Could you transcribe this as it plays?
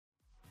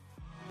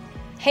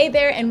Hey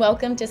there, and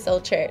welcome to Soul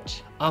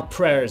Church. Our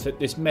prayer is that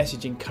this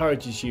message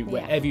encourages you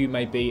wherever you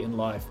may be in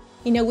life.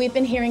 You know, we've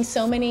been hearing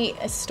so many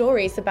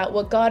stories about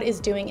what God is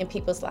doing in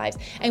people's lives,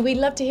 and we'd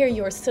love to hear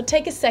yours. So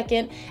take a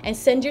second and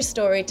send your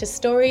story to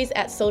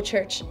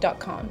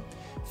stories@soulchurch.com.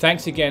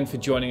 Thanks again for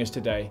joining us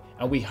today,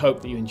 and we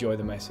hope that you enjoy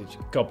the message.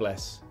 God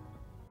bless.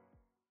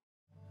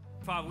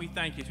 Father, we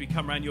thank you as we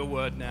come around your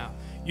word now.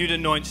 You'd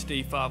anoint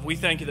Steve, Father. We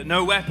thank you that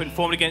no weapon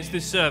formed against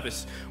this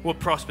service will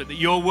prosper, that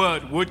your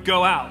word would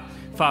go out,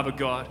 Father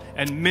God,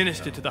 and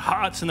minister to the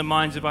hearts and the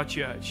minds of our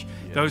church,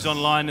 those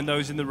online and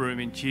those in the room,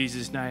 in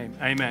Jesus' name.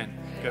 Amen.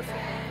 Go for it.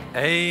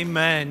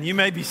 Amen. You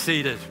may be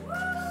seated.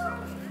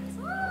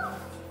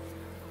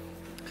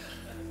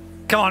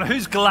 Come on,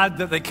 who's glad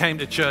that they came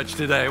to church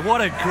today?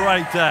 What a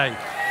great day.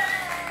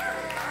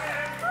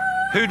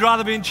 Who'd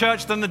rather be in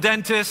church than the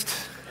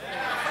dentist?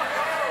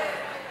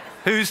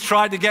 Who's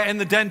tried to get in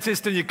the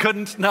dentist and you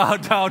couldn't? No,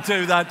 don't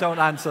do that. Don't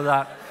answer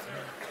that.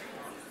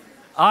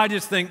 I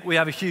just think we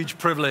have a huge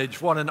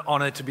privilege, what an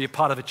honor to be a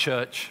part of a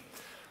church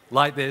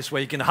like this,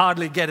 where you can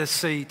hardly get a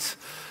seat,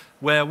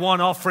 where one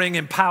offering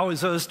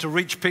empowers us to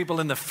reach people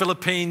in the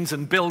Philippines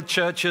and build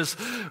churches,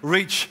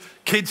 reach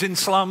kids in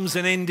slums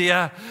in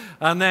India,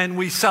 and then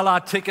we sell our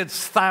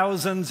tickets,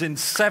 thousands in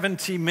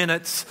 70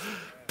 minutes.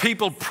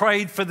 People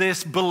prayed for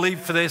this,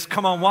 believed for this.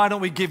 Come on, why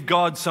don't we give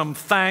God some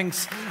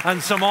thanks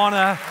and some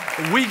honor?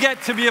 We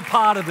get to be a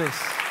part of this.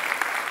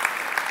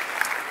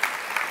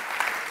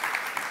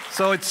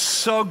 So it's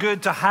so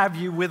good to have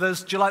you with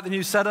us. Do you like the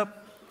new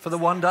setup for the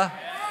Wonder?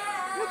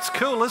 It's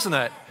cool, isn't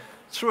it?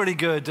 It's really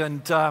good.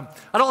 And I'd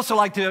also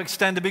like to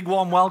extend a big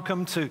warm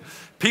welcome to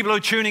people who are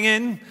tuning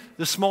in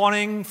this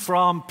morning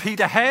from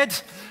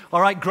Peterhead.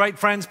 All right, great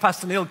friends,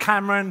 Pastor Neil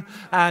Cameron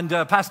and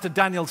Pastor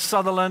Daniel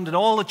Sutherland and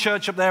all the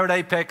church up there at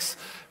Apex.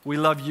 We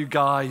love you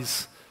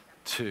guys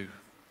too.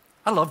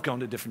 I love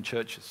going to different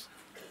churches.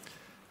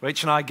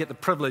 Rach and I get the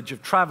privilege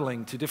of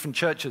traveling to different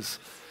churches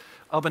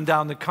up and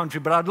down the country,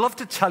 but I'd love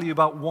to tell you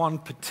about one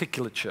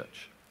particular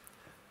church.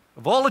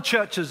 Of all the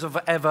churches I've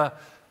ever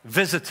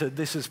visited,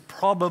 this is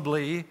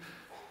probably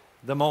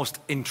the most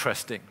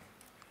interesting.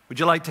 Would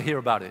you like to hear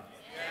about it?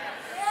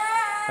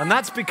 Yes. And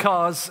that's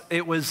because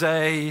it was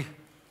a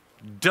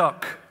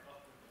duck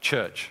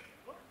church.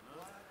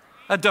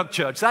 A duck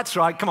church, that's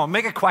right. Come on,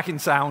 make a quacking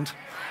sound.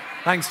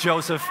 Thanks,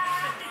 Joseph.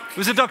 It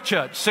was a duck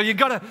church, so you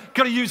gotta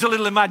use a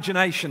little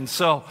imagination.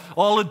 So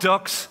all the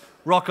ducks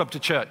rock up to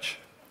church.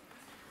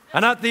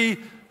 And at the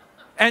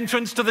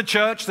entrance to the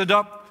church, the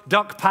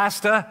duck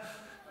pastor,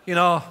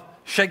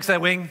 shakes their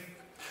wing.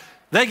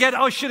 They get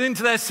ushered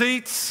into their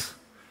seats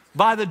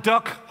by the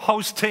duck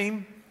host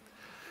team.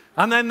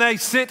 And then they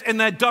sit in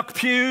their duck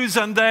pews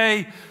and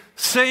they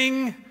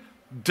sing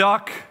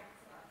duck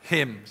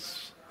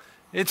hymns.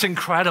 It's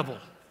incredible.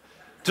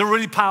 It's a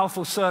really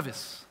powerful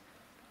service.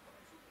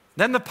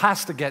 Then the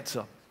pastor gets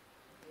up.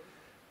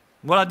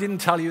 What I didn't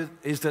tell you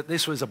is that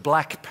this was a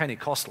black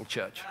Pentecostal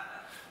church,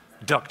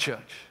 duck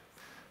church.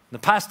 The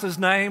pastor's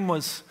name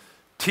was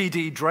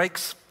T.D.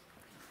 Drakes.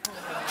 Do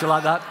you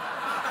like that?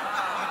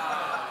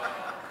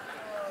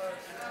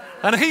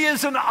 And he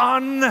is an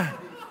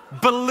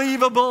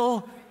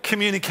unbelievable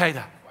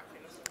communicator.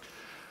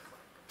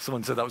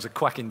 Someone said that was a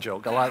quacking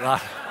joke. I like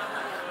that.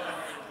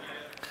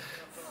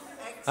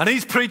 And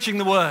he's preaching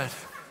the word.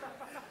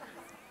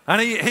 And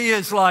he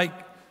is like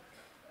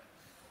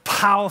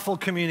powerful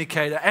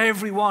communicator.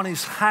 Everyone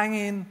is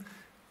hanging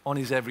on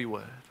his every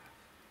word.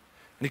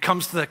 And he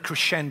comes to the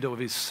crescendo of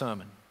his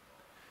sermon.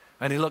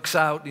 And he looks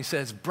out and he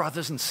says,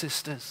 brothers and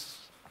sisters,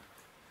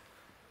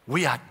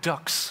 we are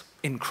ducks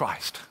in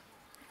Christ.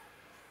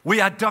 We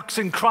are ducks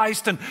in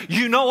Christ, and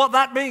you know what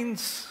that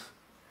means.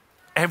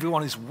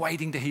 Everyone is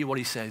waiting to hear what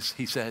he says.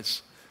 He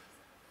says,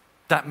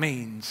 that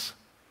means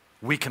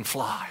we can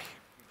fly.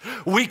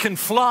 We can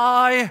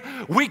fly,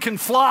 we can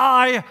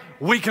fly,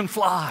 we can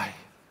fly.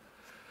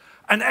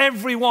 And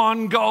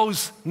everyone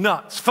goes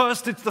nuts.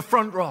 First, it's the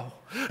front row.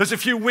 As a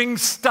few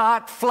wings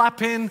start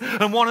flapping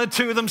and one or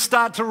two of them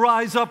start to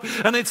rise up,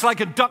 and it's like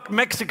a duck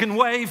Mexican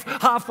wave.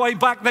 Halfway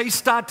back, they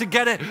start to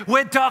get it.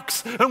 We're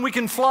ducks and we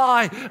can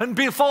fly. And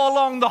before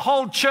long, the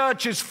whole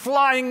church is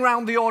flying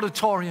around the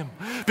auditorium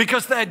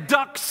because they're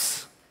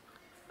ducks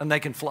and they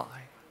can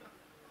fly.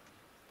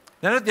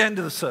 Then at the end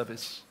of the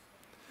service,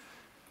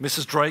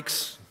 Mrs.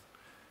 Drakes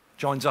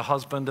joins her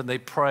husband and they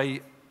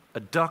pray a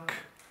duck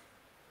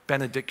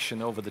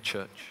benediction over the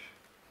church.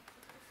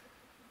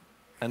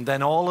 And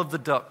then all of the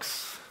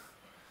ducks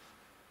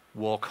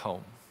walk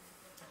home.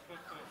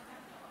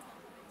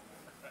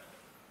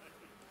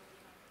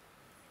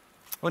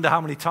 I wonder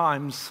how many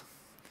times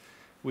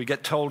we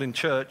get told in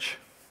church,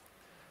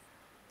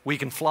 we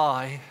can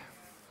fly,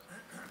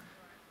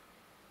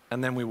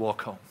 and then we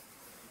walk home.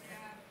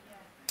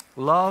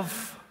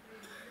 Love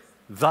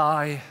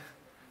thy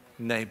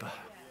neighbor.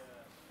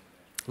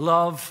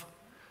 Love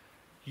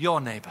your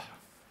neighbor.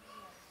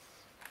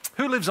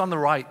 Who lives on the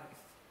right?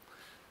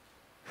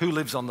 Who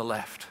lives on the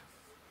left?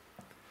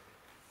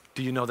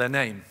 Do you know their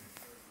name?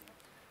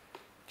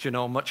 Do you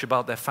know much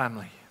about their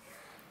family?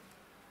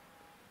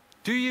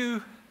 Do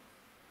you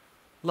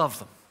love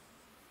them.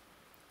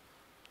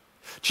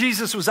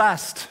 Jesus was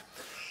asked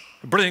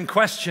a brilliant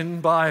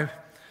question by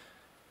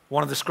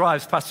one of the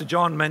scribes. Pastor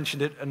John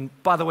mentioned it. And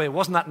by the way,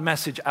 wasn't that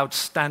message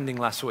outstanding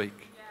last week?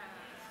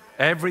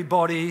 Yeah.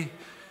 Everybody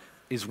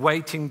is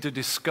waiting to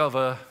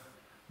discover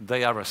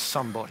they are a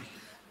somebody.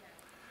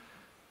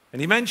 And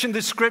he mentioned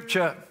this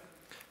scripture.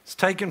 It's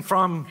taken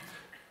from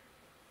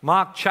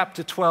Mark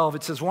chapter 12.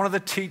 It says, one of the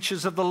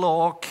teachers of the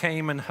law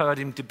came and heard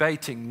him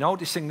debating,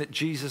 noticing that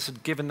Jesus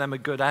had given them a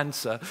good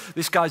answer.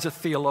 This guy's a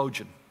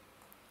theologian.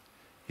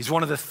 He's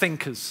one of the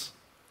thinkers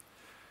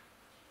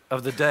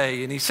of the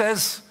day. And he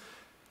says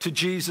to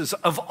Jesus,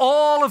 of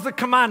all of the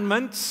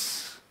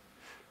commandments,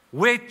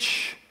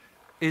 which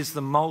is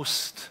the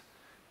most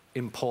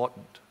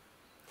important?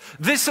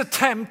 This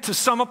attempt to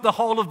sum up the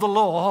whole of the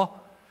law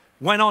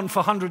went on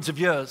for hundreds of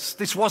years.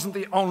 This wasn't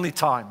the only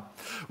time.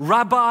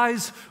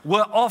 Rabbis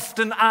were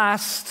often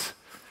asked,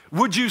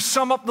 would you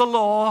sum up the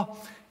law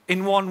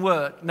in one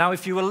word? Now,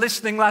 if you were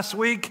listening last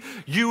week,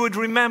 you would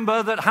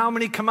remember that how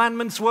many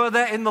commandments were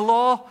there in the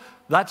law?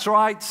 That's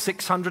right,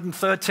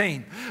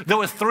 613. There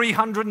were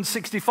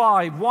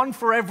 365, one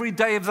for every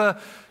day of the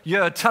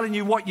year, telling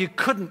you what you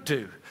couldn't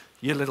do,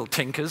 you little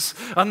tinkers.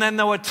 And then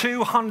there were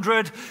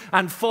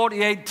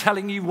 248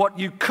 telling you what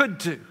you could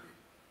do.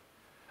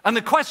 And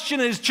the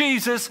question is,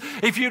 Jesus,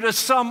 if you were to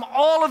sum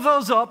all of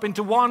those up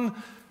into one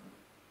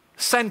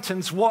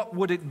sentence, what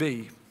would it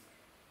be?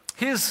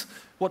 Here's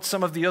what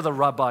some of the other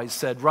rabbis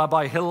said.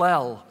 Rabbi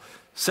Hillel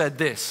said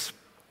this.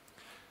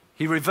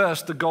 He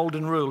reversed the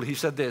golden rule. He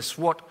said this,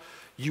 what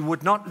you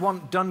would not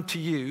want done to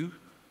you,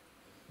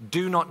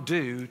 do not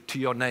do to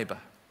your neighbor.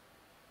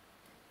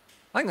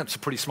 I think that's a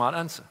pretty smart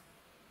answer.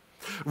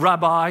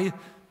 Rabbi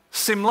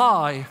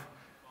Simlai,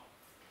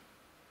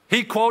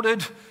 he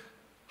quoted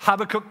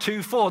Habakkuk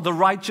 2:4, the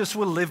righteous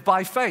will live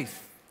by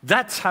faith.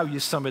 That's how you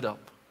sum it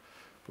up.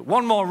 But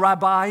one more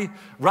Rabbi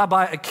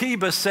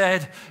Akiba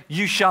said,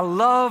 you shall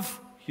love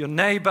your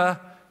neighbor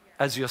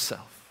as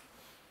yourself.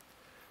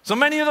 So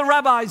many of the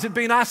rabbis had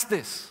been asked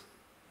this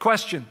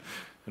question.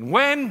 And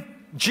when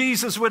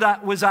Jesus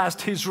was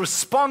asked, his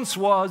response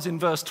was in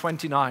verse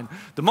 29.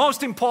 The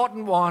most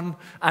important one,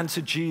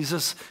 answered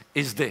Jesus,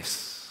 is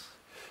this.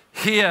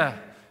 Hear,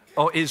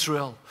 O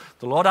Israel,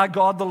 the Lord our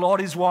God, the Lord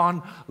is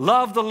one.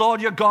 Love the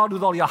Lord your God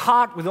with all your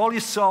heart, with all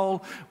your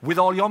soul, with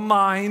all your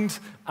mind,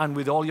 and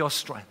with all your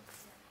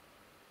strength.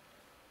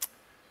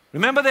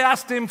 Remember, they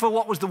asked him for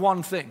what was the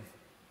one thing.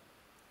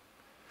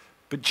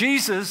 But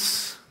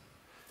Jesus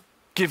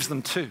gives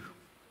them two.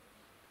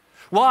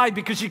 Why?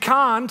 Because you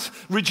can't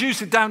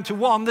reduce it down to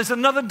one. There's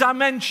another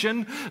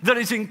dimension that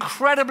is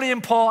incredibly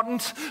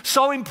important,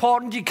 so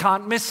important you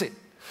can't miss it.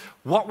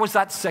 What was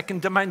that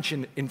second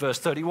dimension in verse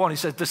 31? He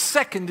says, the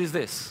second is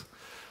this.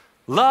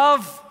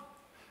 Love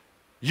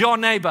your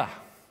neighbor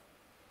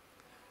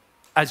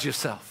as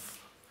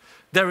yourself.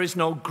 There is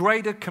no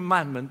greater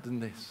commandment than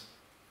this.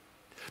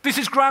 This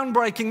is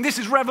groundbreaking. This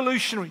is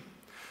revolutionary.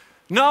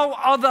 No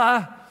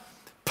other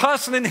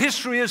person in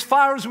history, as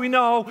far as we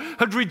know,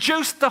 had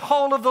reduced the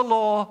whole of the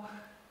law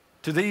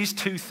to these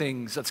two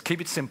things. Let's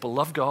keep it simple.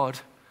 Love God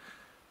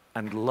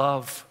and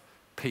love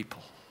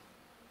people.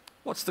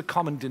 What's the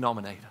common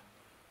denominator?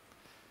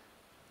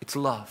 It's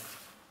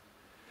love.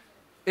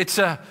 It's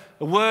a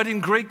word in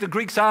Greek. The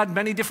Greeks had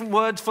many different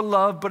words for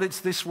love, but it's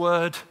this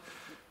word,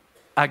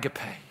 agape.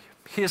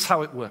 Here's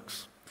how it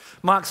works.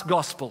 Mark's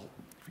gospel.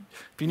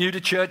 If you're new to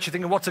church, you're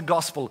thinking, what's a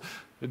gospel?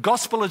 The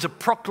gospel is a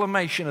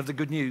proclamation of the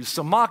good news.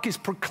 So Mark is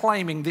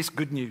proclaiming this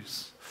good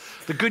news.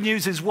 The good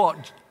news is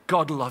what?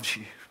 God loves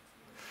you.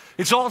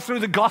 It's all through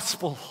the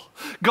gospel.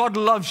 God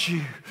loves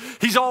you.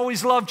 He's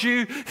always loved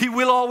you. He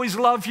will always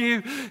love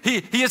you.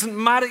 He isn't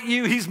mad at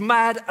you. He's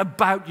mad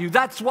about you.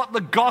 That's what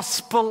the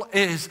gospel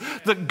is.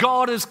 That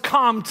God has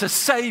come to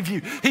save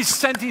you. He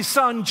sent his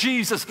son,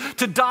 Jesus,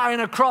 to die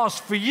on a cross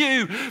for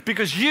you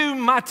because you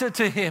matter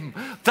to him.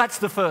 That's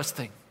the first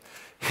thing.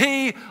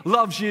 He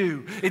loves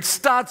you. It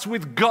starts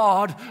with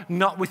God,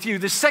 not with you.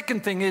 The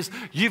second thing is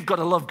you've got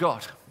to love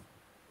God.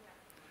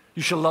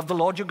 You shall love the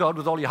Lord your God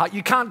with all your heart.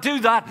 You can't do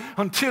that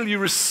until you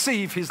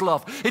receive his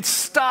love. It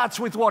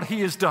starts with what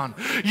he has done.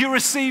 You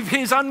receive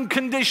his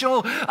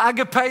unconditional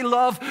agape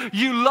love.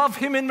 You love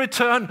him in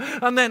return.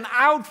 And then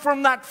out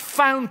from that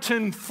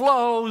fountain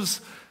flows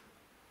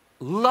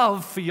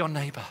love for your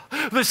neighbor.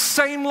 The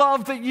same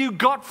love that you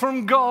got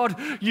from God,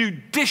 you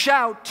dish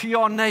out to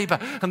your neighbor.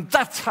 And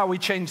that's how we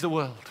change the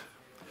world.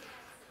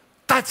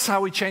 That's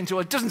how we change the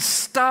world. It doesn't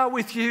start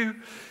with you.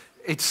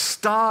 It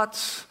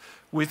starts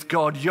with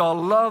God. Your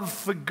love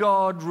for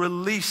God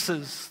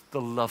releases the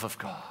love of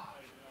God.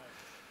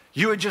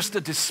 You are just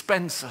a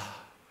dispenser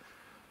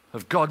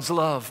of God's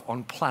love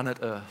on planet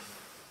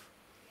Earth.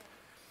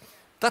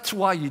 That's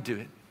why you do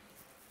it.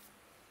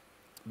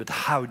 But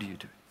how do you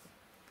do it?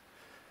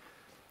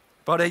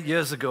 About 8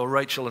 years ago,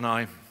 Rachel and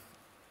I,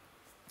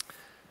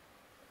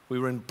 we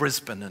were in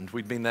Brisbane and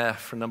we'd been there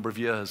for a number of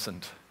years,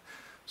 and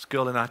this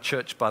girl in our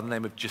church by the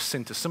name of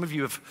Jacinta. Some of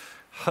you have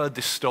heard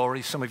this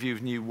story, some of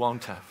you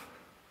won't have.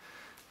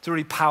 It's a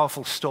really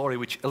powerful story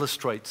which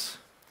illustrates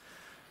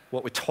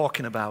what we're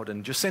talking about.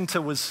 And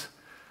Jacinta was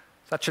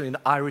actually an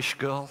Irish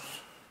girl,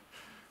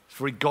 a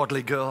very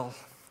godly girl.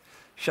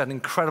 She had an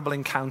incredible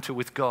encounter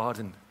with God,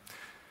 and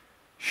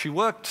she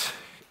worked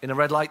in a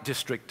red light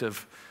district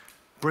of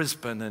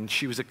Brisbane, and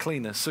she was a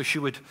cleaner. So she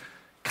would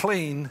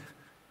clean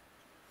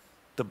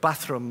the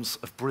bathrooms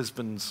of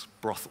Brisbane's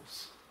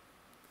brothels.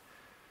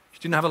 She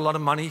didn't have a lot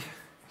of money,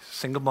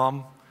 single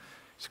mom.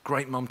 She's a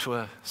great mom to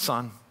her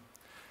son.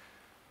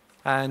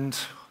 And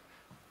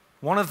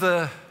one of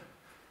the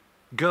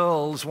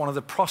girls, one of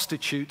the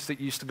prostitutes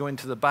that used to go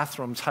into the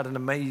bathrooms, had an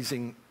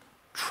amazing,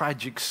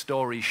 tragic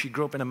story. She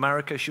grew up in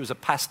America. She was a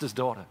pastor's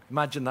daughter.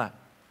 Imagine that.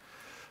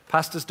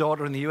 Pastor's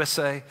daughter in the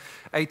USA,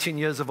 18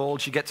 years of old,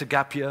 she gets a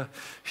gap year.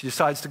 She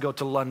decides to go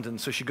to London.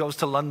 So she goes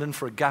to London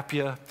for a gap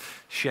year.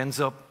 She ends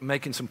up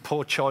making some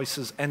poor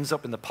choices, ends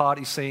up in the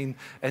party scene,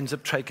 ends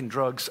up taking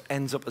drugs,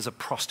 ends up as a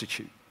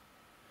prostitute.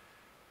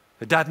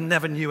 Her dad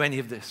never knew any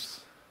of this.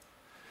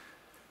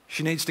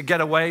 She needs to get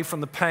away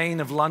from the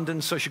pain of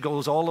London, so she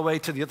goes all the way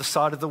to the other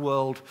side of the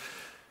world,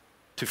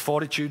 to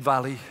Fortitude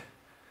Valley,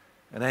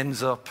 and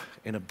ends up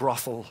in a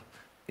brothel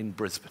in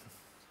Brisbane.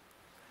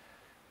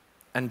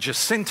 And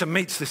Jacinta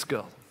meets this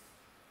girl.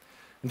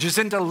 And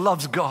Jacinta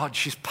loves God.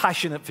 She's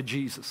passionate for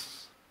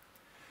Jesus.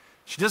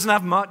 She doesn't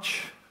have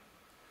much,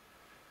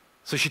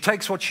 so she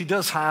takes what she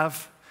does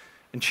have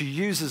and she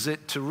uses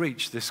it to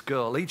reach this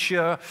girl. Each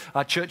year,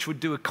 our church would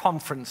do a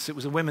conference. It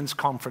was a women's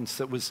conference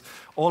that was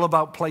all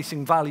about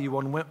placing value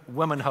on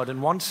womanhood.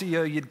 And once a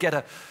year, you'd get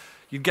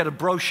a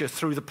brochure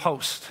through the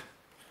post.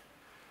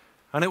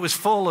 And it was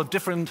full of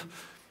different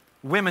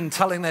women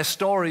telling their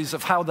stories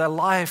of how their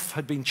life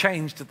had been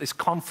changed at this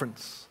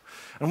conference.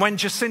 And when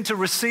Jacinta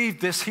received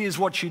this, here's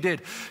what she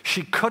did.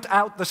 She cut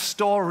out the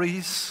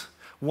stories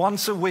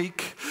once a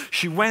week.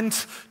 She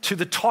went to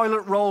the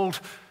toilet roll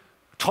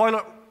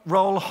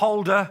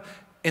holder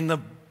in the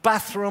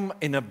bathroom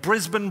in a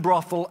Brisbane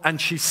brothel, and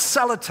she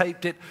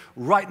sellotaped it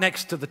right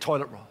next to the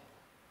toilet roll.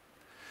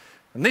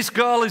 And this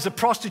girl is a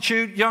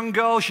prostitute, young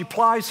girl. She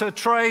plies her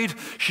trade.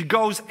 She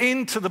goes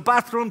into the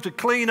bathroom to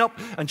clean up,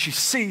 and she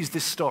sees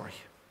this story.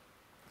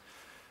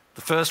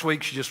 The first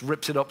week, she just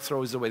rips it up,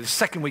 throws it away. The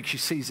second week, she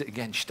sees it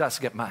again. She starts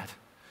to get mad.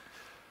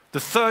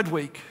 The third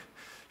week,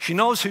 she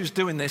knows who's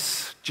doing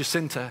this,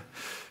 Jacinta.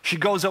 She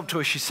goes up to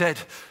her. She said,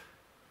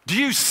 "Do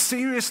you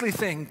seriously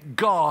think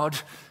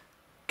God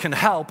can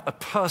help a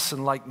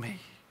person like me?"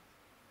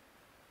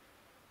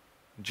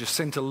 And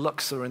Jacinta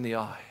looks her in the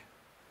eye.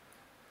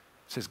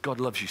 Says, "God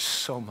loves you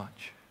so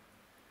much.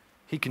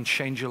 He can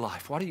change your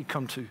life. Why don't you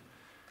come to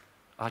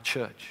our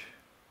church?"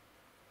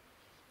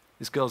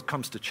 This girl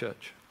comes to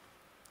church.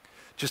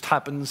 Just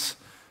happens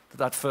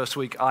that first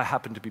week I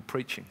happened to be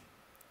preaching.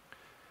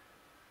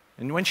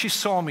 And when she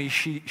saw me,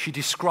 she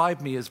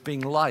described me as being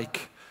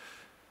like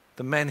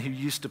the men who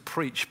used to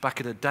preach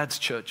back at her dad's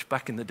church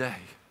back in the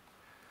day.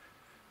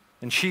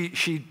 And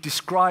she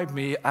described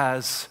me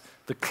as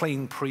the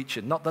clean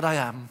preacher. Not that I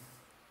am,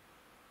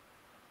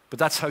 but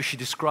that's how she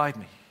described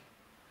me.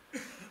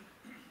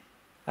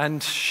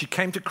 And she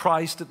came to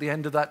Christ at the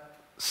end of that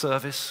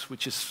service,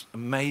 which is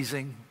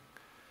amazing.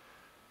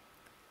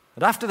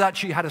 And after that,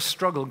 she had a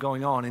struggle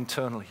going on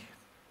internally.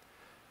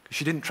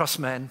 She didn't trust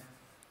men.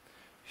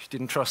 She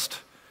didn't trust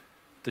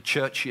the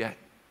church yet.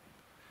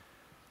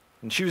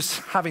 And she was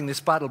having this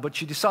battle, but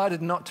she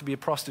decided not to be a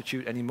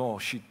prostitute anymore.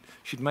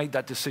 She'd made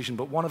that decision,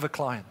 but one of her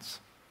clients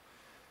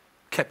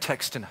kept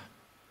texting her,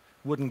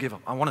 wouldn't give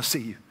up. "I want to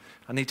see you.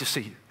 I need to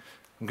see you.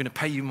 I'm going to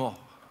pay you more."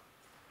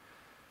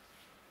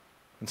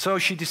 And so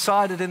she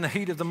decided in the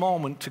heat of the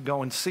moment to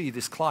go and see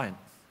this client.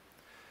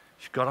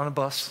 She got on a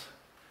bus.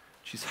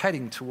 She's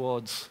heading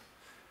towards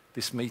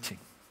this meeting.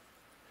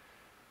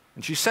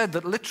 And she said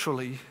that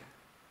literally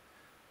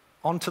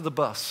onto the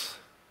bus,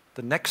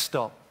 the next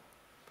stop,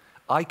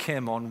 I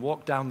came on,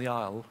 walked down the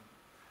aisle,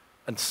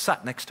 and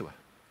sat next to her.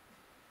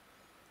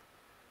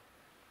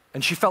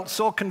 And she felt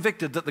so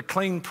convicted that the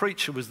clean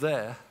preacher was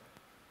there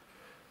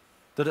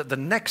that at the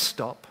next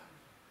stop,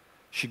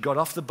 she got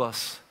off the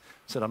bus,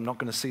 said, "I'm not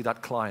going to see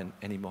that client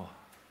anymore."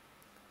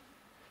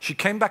 She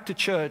came back to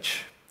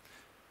church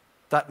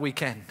that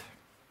weekend,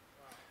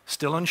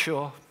 still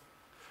unsure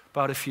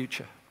about her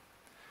future.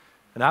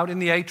 And out in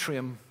the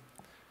atrium,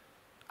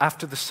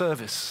 after the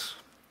service,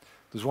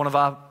 there's one of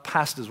our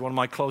pastors, one of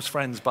my close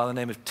friends by the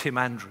name of Tim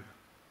Andrew.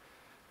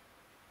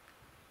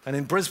 And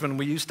in Brisbane,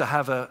 we used to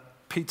have a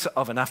pizza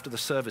oven after the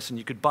service, and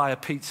you could buy a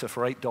pizza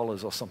for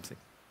 $8 or something.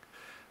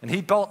 And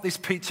he bought this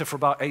pizza for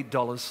about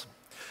 $8.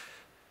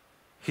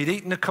 He'd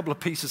eaten a couple of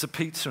pieces of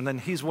pizza, and then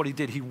here's what he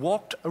did. He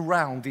walked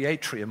around the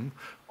atrium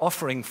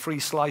offering free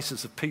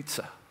slices of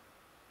pizza.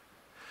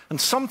 And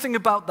something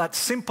about that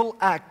simple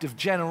act of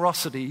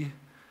generosity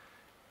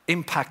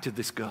impacted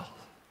this girl.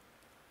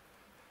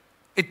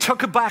 It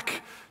took her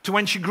back to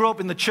when she grew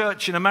up in the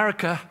church in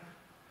America.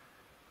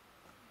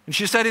 And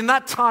she said, "In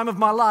that time of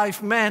my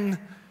life, men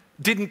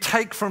didn't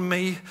take from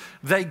me,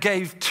 they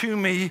gave to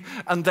me,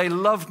 and they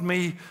loved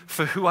me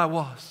for who I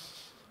was."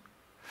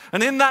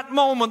 And in that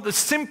moment, the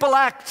simple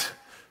act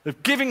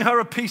of giving her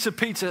a piece of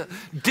pizza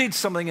did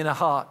something in her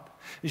heart.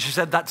 And she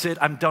said, that's it,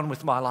 I'm done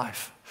with my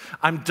life.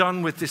 I'm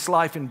done with this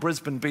life in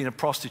Brisbane being a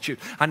prostitute.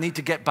 I need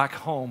to get back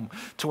home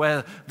to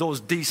where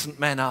those decent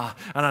men are,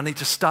 and I need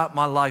to start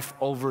my life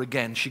over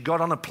again. She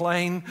got on a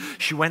plane,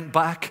 she went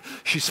back,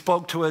 she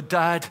spoke to her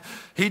dad.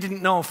 He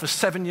didn't know for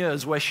 7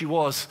 years where she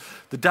was.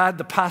 The dad,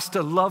 the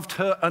pastor, loved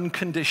her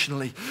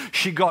unconditionally.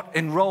 She got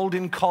enrolled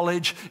in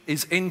college,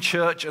 is in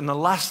church, and the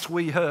last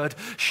we heard,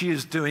 she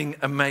is doing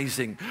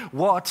amazing.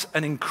 What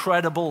an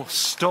incredible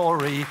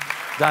story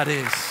that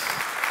is.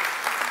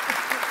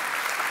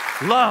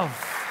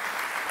 Love.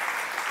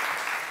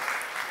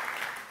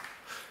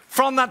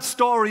 From that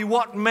story,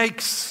 what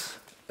makes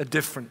a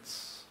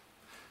difference?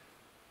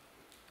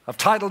 I've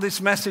titled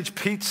this message,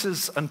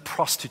 Pizzas and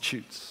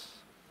Prostitutes.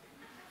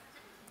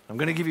 I'm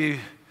going to give you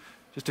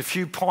just a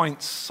few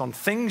points on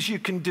things you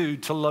can do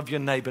to love your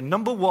neighbor.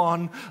 Number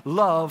one,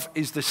 love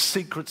is the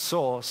secret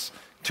sauce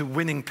to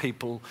winning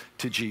people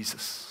to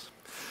Jesus.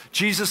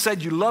 Jesus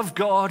said you love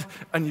God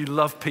and you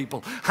love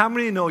people. How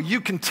many know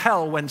you can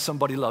tell when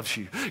somebody loves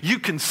you? You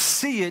can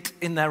see it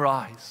in their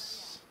eyes.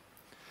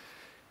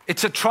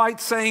 It's a trite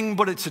saying,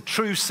 but it's a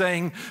true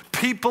saying.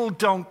 People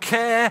don't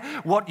care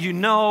what you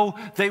know.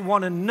 They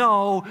want to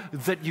know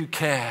that you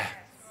care.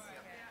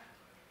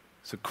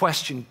 So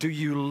question, do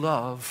you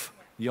love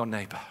your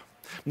neighbor?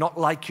 Not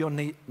like your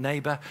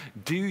neighbor.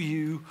 Do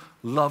you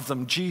love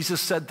them? Jesus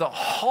said the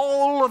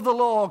whole of the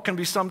law can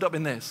be summed up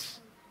in this.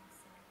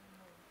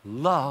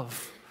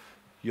 Love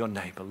your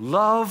neighbor.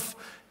 Love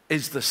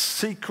is the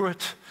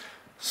secret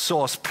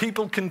sauce.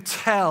 People can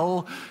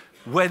tell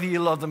whether you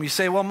love them. You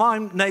say, well, my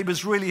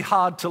neighbor's really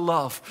hard to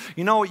love.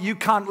 You know what? You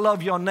can't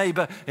love your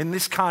neighbor in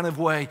this kind of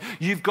way.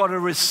 You've got to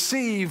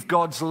receive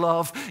God's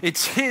love.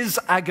 It's his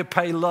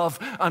agape love,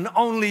 and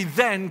only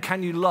then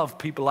can you love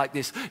people like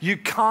this. You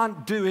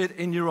can't do it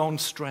in your own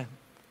strength.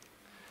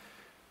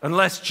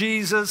 Unless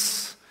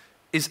Jesus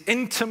is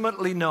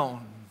intimately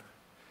known,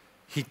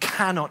 he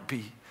cannot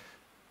be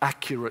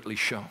accurately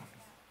shown.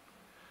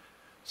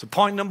 So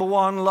point number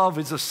one, love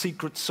is a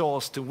secret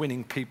sauce to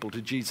winning people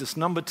to Jesus.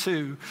 Number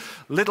two,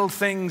 little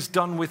things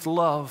done with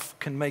love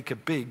can make a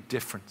big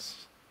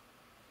difference.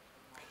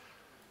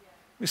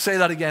 Let me say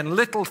that again.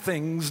 Little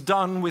things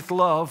done with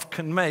love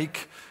can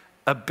make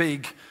a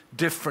big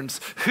difference.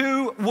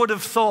 Who would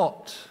have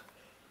thought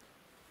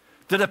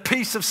that a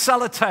piece of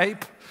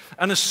sellotape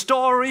and a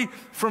story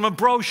from a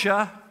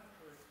brochure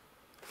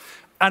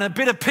and a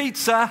bit of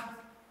pizza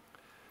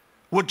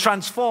would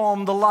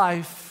transform the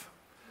life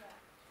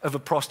of a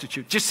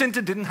prostitute?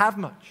 Jacinta didn't have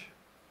much.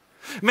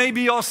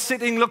 Maybe you're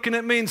sitting looking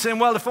at me and saying,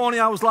 well, if only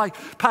I was like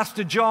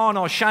Pastor John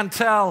or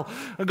Chantel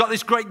and got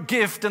this great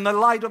gift and they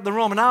light up the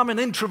room and I'm an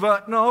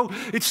introvert. No,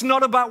 it's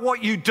not about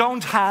what you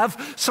don't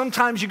have.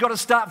 Sometimes you've got to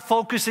start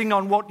focusing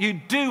on what you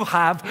do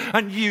have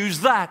and use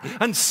that.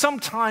 And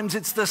sometimes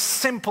it's the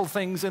simple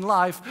things in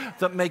life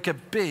that make a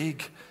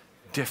big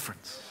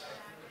difference.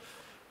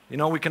 You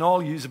know, we can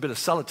all use a bit of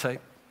sellotape.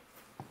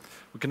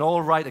 We can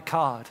all write a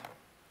card.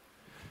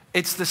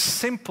 It's the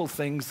simple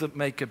things that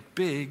make a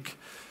big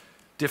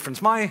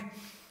difference. My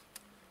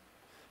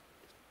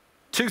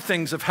two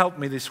things have helped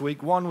me this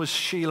week. One was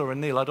Sheila and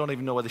Neil. I don't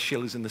even know whether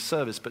Sheila's in the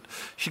service, but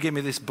she gave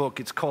me this book.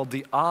 It's called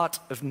The Art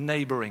of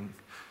Neighboring.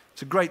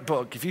 It's a great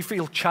book. If you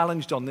feel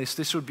challenged on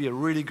this would be a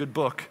really good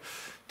book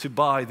to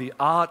buy, The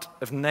Art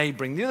of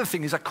Neighboring. The other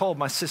thing is I called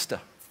my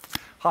sister.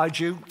 Hi,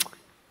 Ju.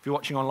 If you're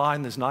watching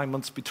online, there's 9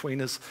 months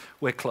between us.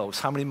 We're close.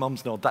 How many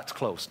mums know that's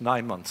close?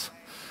 9 months.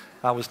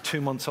 I was 2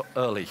 months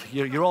early.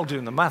 You're all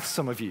doing the math,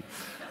 some of you.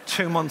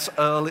 2 months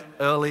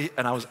early,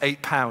 and I was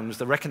 8 pounds.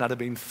 They reckon I'd have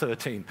been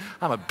 13.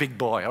 I'm a big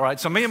boy, all right?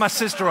 So me and my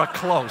sister are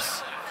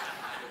close.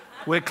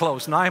 We're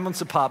close, 9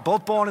 months apart,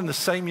 both born in the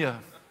same year.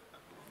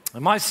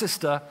 And my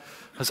sister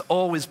has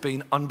always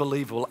been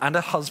unbelievable, and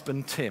her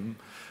husband, Tim,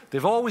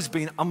 they've always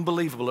been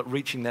unbelievable at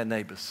reaching their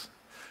neighbors.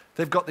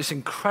 They've got this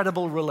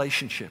incredible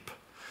relationship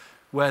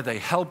where they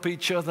help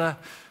each other,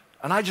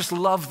 and I just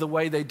love the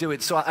way they do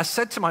it. So I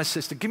said to my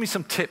sister, give me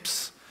some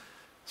tips.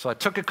 So I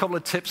took a couple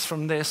of tips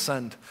from this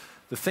and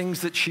the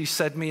things that she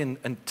said me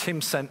and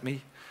Tim sent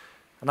me.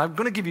 And I'm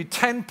going to give you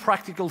 10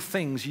 practical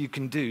things you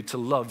can do to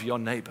love your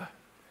neighbor.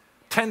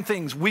 10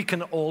 things we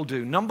can all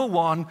do. Number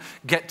one,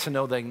 get to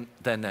know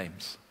their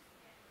names.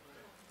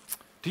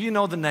 Do you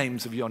know the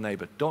names of your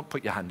neighbor? Don't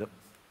put your hand up.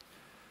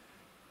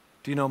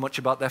 Do you know much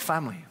about their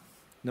family?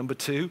 Number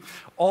two,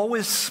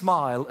 always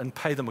smile and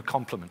pay them a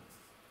compliment.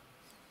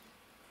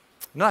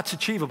 Now, that's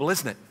achievable,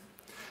 isn't it?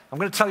 I'm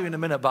going to tell you in a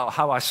minute about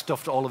how I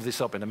stuffed all of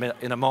this up in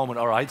a moment,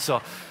 all right?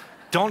 So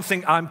don't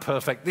think I'm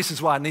perfect. This is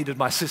why I needed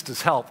my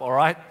sister's help, all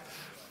right?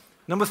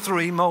 Number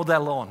three, mow their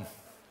lawn.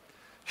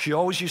 She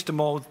always used to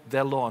mow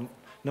their lawn.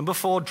 Number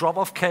four, drop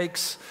off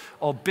cakes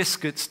or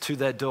biscuits to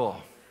their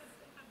door.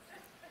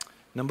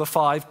 Number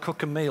five,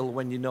 cook a meal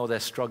when you know they're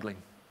struggling.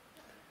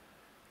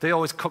 They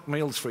always cook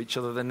meals for each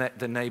other,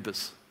 their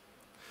neighbors.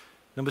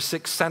 Number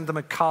six, send them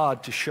a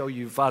card to show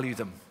you value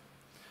them.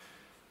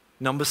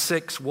 Number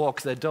six,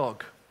 walk their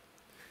dog.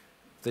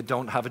 If they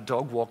don't have a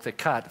dog, walk their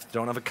cat. If they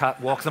don't have a cat,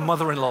 walk the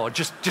mother-in-law.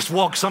 Just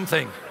walk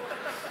something.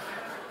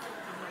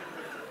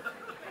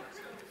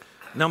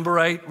 Number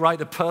 8,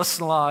 write a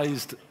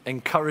personalized,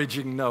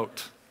 encouraging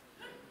note.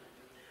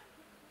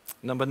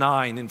 Number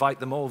 9, invite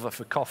them over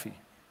for coffee.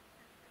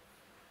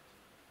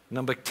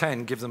 Number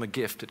 10, give them a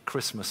gift at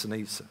Christmas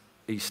and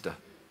Easter.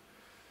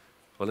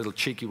 Or a little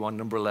cheeky one,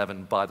 number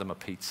 11, buy them a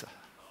pizza.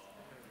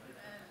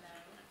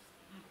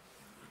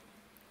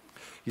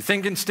 You're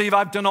thinking, Steve,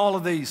 I've done all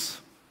of these,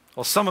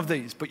 or some of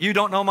these, but you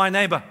don't know my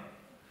neighbor.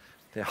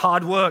 They're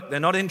hard work, they're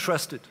not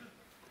interested.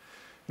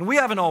 And we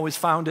haven't always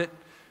found it.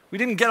 We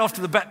didn't get off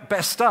to the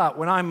best start.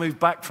 When I moved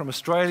back from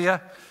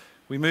Australia,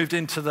 we moved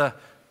into the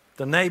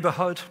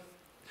neighborhood.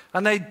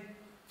 And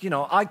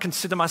I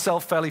consider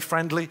myself fairly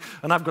friendly,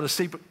 and I've got a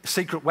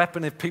secret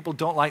weapon. If people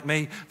don't like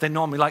me, they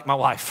normally like my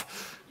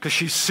wife, because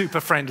she's super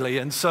friendly.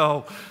 And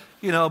so,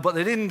 but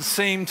they didn't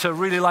seem to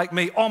really like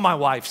me or my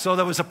wife, so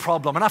there was a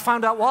problem. And I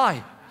found out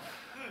why.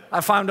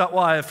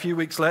 A few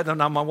weeks later.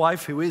 Now, my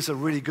wife, who is a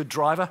really good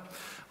driver,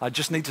 I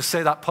just need to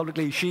say that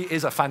publicly, she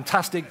is a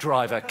fantastic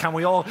driver. Can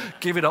we all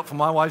give it up for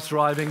my wife's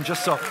driving,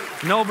 just so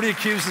nobody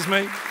accuses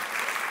me?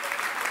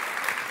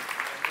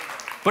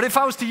 But if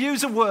I was to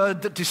use a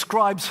word that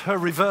describes her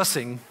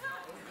reversing,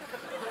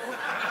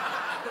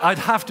 I'd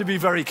have to be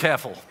very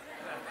careful.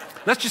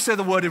 Let's just say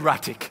the word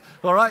erratic,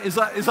 all right? Is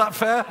that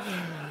fair?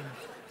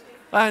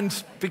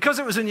 And because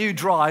it was a new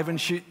drive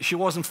and she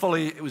wasn't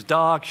fully, it was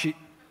dark,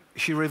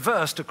 she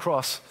reversed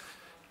across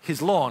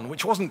his lawn,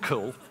 which wasn't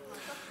cool.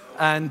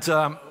 And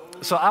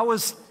so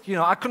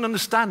I couldn't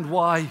understand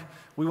why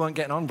we weren't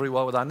getting on very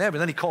well with our neighbor.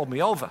 And then he called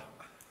me over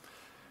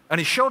and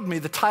he showed me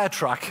the tire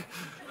track.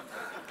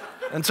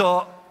 And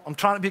so I'm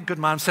trying to be a good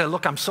man and say,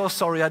 look, I'm so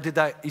sorry I did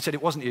that. He said,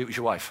 it wasn't you, it was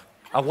your wife.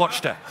 I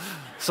watched her.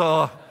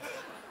 So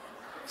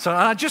and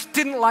I just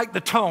didn't like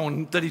the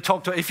tone that he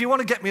talked to. If you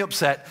want to get me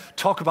upset,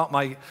 talk about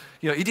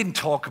he didn't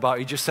talk about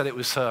it, he just said it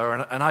was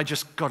her. And I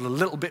just got a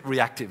little bit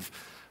reactive,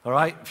 all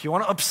right? If you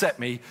want to upset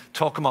me,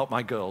 talk about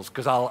my girls,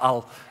 because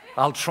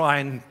I'll try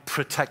and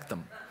protect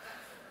them.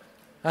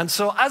 And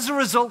so as a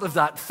result of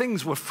that,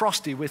 things were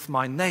frosty with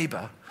my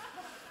neighbor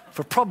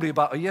for probably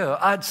about a year.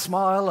 I'd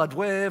smile, I'd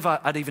wave,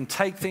 I'd even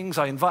take things.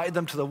 I invited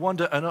them to the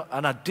Wonder,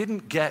 and I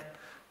didn't get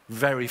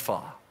very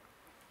far.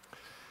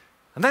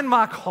 And then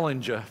Mark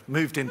Hollinger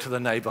moved into the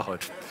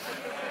neighborhood,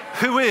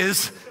 who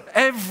is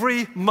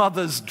every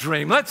mother's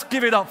dream. Let's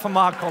give it up for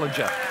Mark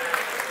Hollinger.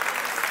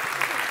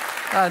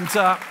 And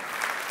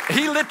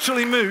he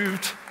literally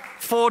moved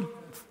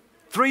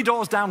 3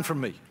 doors down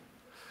from me.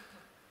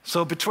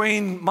 So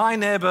between my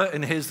neighbor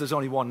and his, there's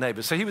only one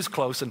neighbor. So he was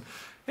close, and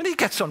he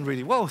gets on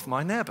really well with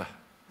my neighbor.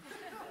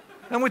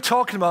 And we're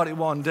talking about it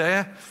one day,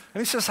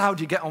 and he says, how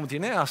do you get on with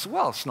your neighbor? I said,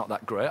 well, it's not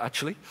that great,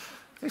 actually.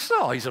 He said,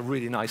 oh, he's a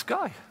really nice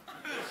guy.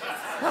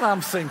 And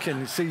I'm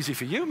thinking, it's easy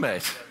for you,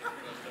 mate.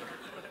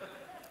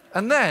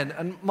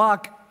 And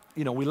Mark,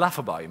 we laugh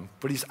about him,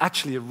 but he's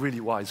actually a really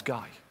wise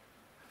guy.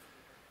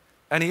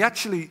 And he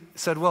actually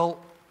said,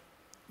 well,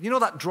 you know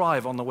that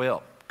drive on the way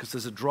up? Because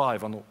there's a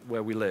drive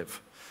where we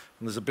live,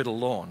 and there's a bit of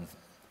lawn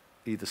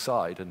either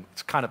side, and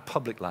it's kind of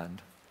public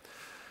land.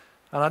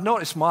 And I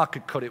noticed Mark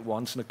had cut it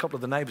once, and a couple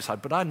of the neighbors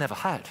had, but I never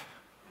had.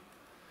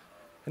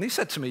 And he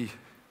said to me,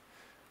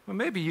 well,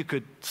 maybe you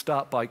could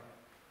start by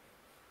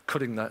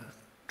cutting that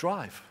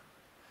drive.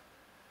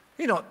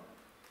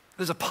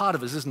 There's a part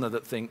of us, isn't there,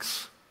 that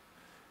thinks,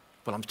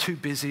 well, I'm too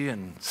busy,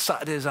 and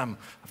Saturdays I'm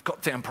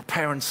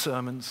preparing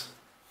sermons.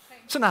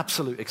 It's an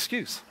absolute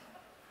excuse.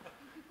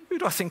 Who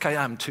do I think I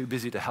am too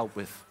busy to help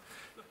with?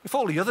 If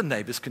all the other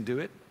neighbors can do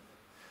it.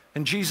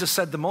 And Jesus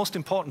said the most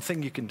important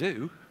thing you can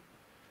do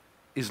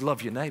is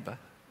love your neighbor.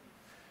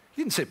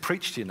 He didn't say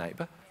preach to your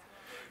neighbor.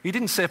 He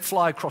didn't say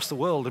fly across the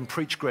world and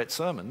preach great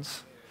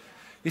sermons.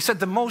 He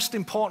said the most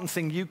important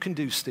thing you can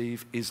do,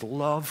 Steve, is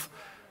love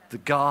the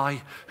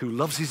guy who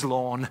loves his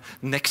lawn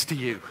next to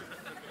you.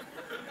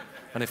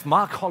 And if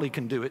Mark Holly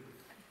can do it,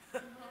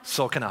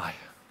 so can I.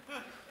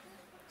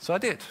 So I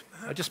did.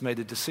 I just made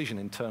a decision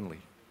internally.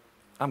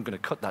 I'm going to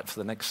cut that for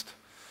the next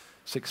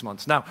 6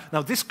 months. Now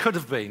this could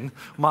have been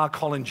Mark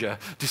Hollinger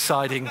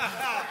deciding,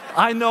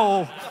 I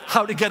know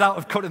how to get out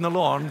of cutting the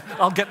lawn,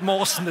 I'll get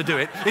Mawson to do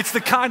it. It's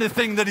the kind of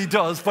thing that he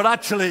does, but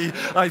actually,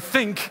 I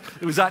think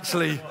it was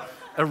actually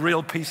a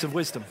real piece of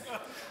wisdom.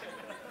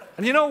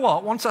 And you know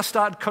what? Once I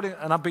started cutting,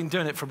 and I've been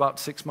doing it for about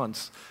 6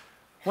 months,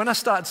 when I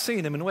started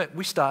seeing him,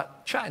 we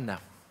start chatting now.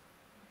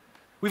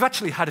 We've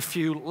actually had a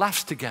few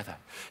laughs together.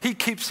 He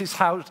keeps his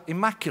house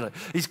immaculate.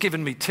 He's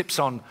given me tips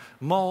on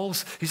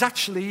moles. He's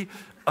actually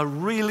a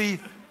really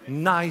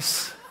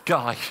nice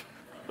guy.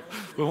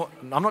 Well,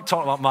 I'm not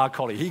talking about Mark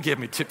Holly. He gave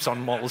me tips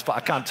on moles, but I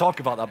can't talk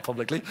about that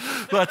publicly.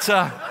 But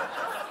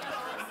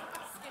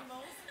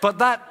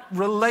that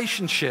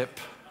relationship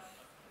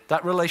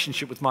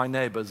with my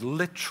neighbor's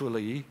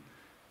literally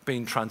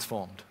been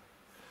transformed.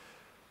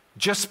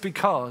 Just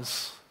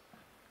because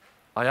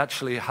I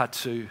actually had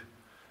to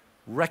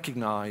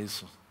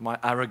recognize my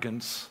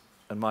arrogance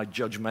and my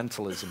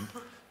judgmentalism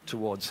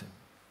towards him.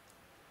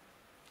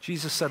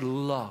 Jesus said,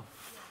 love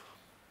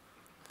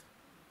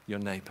your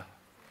neighbor.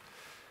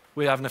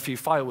 We're having a few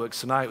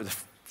fireworks tonight with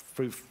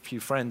few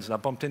friends, and I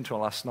bumped into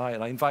him last night,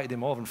 and I invited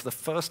him over, and for the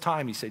first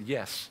time he said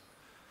yes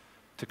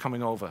to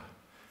coming over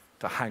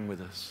to hang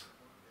with us.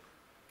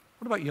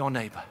 What about your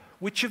neighbor?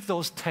 Which of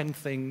those 10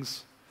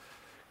 things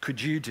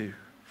could you do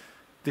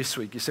this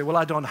week? You say, well,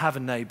 I don't have a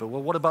neighbor.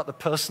 Well, what about the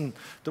person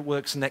that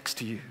works next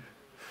to you?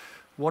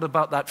 What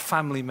about that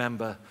family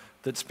member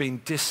that's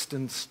been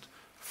distanced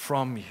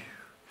from you?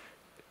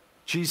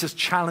 Jesus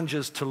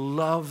challenges to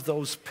love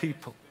those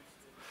people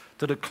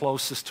that are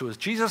closest to us.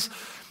 Jesus,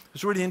 it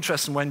was really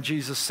interesting when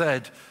Jesus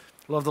said,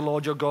 love the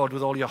Lord your God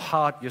with all your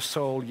heart, your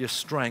soul, your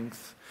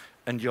strength,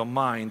 and your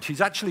mind.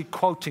 He's actually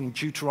quoting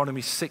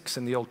Deuteronomy 6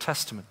 in the Old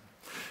Testament.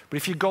 But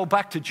if you go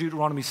back to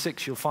Deuteronomy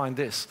 6, you'll find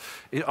this.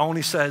 It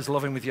only says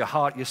loving with your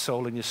heart, your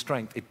soul, and your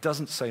strength. It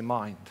doesn't say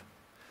mind.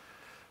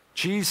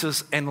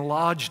 Jesus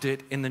enlarged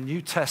it in the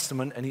New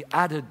Testament, and he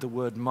added the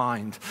word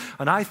mind.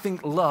 And I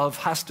think love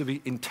has to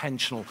be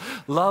intentional.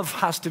 Love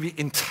has to be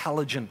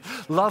intelligent.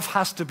 Love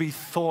has to be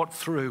thought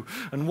through.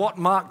 And what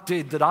Mark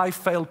did that I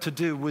failed to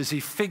do was he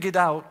figured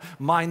out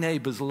my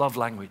neighbor's love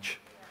language.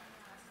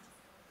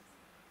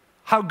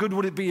 How good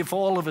would it be if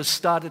all of us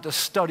started to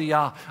study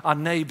our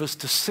neighbors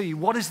to see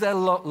what is their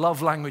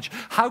love language?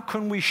 How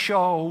can we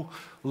show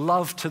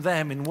love to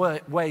them in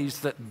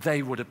ways that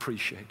they would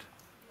appreciate?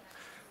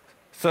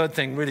 Third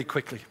thing, really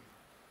quickly.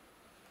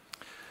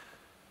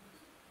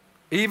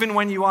 Even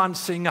when you aren't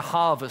seeing a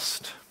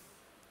harvest,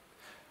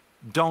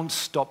 don't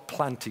stop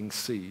planting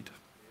seed.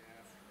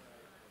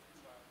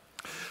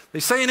 They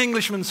say an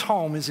Englishman's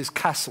home is his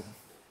castle.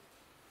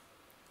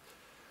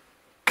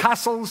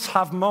 Castles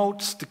have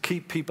moats to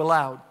keep people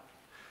out,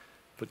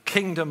 but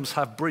kingdoms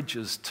have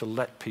bridges to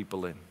let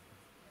people in.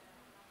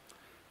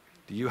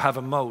 Do you have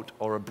a moat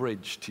or a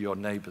bridge to your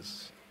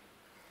neighbors?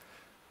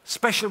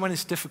 Especially when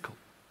it's difficult.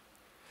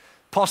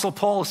 Apostle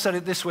Paul said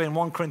it this way in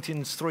 1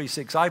 Corinthians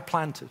 3:6, I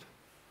planted,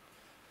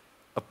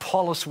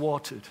 Apollos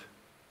watered,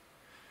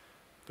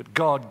 but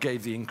God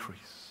gave the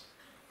increase.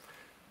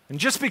 And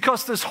just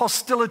because there's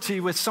hostility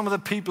with some of the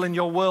people in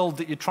your world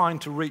that you're trying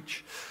to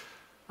reach,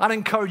 I'd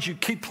encourage you,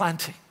 keep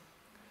planting.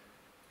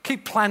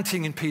 Keep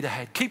planting in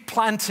Peterhead. Keep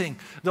planting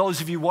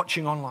those of you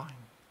watching online.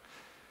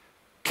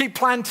 Keep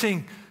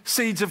planting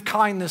seeds of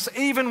kindness,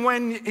 even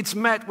when it's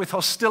met with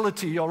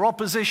hostility or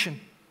opposition.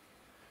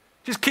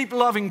 Just keep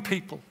loving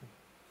people.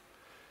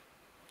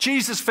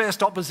 Jesus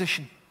faced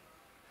opposition,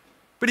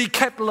 but he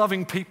kept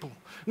loving people,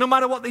 no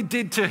matter what they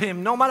did to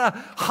him, no matter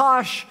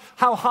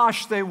how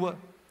harsh they were.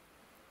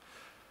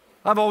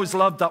 I've always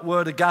loved that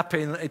word agape,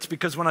 and it's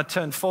because when I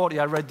turned 40,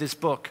 I read this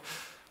book.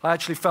 I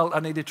actually felt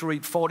I needed to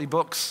read 40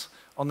 books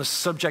on the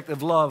subject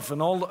of love.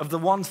 And all of the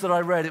ones that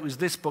I read, it was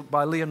this book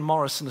by Leon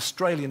Morris, an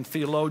Australian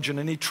theologian,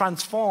 and he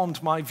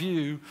transformed my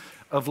view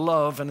of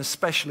love, and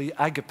especially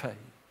agape.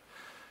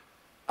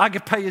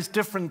 Agape is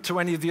different to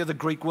any of the other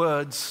Greek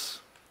words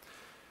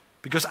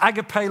because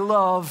agape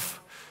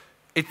love,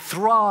 it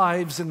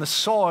thrives in the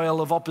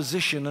soil of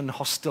opposition and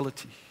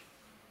hostility.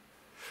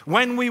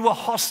 When we were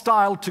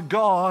hostile to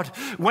God,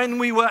 when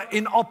we were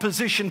in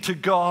opposition to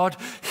God,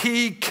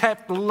 he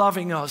kept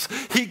loving us.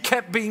 He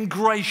kept being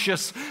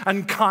gracious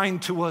and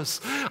kind to us.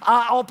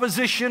 Our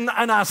opposition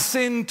and our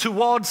sin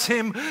towards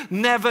him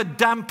never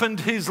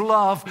dampened his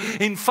love.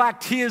 In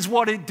fact, here's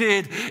what it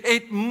did.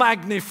 It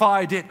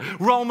magnified it.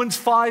 Romans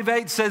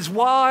 5:8 says,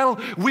 while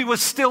we were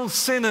still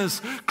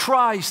sinners,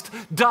 Christ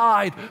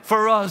died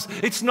for us.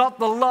 It's not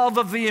the love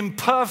of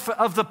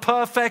the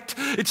perfect.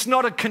 It's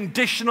not a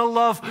conditional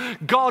love.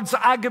 God's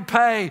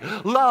agape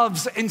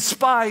loves in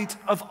spite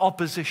of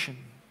opposition.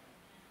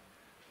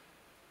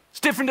 It's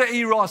different to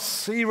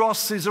eros.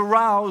 Eros is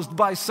aroused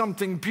by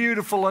something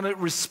beautiful and it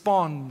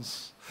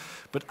responds.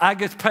 But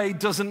agape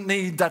doesn't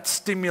need that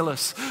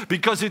stimulus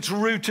because it's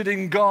rooted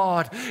in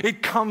God.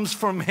 It comes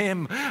from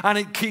him and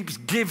it keeps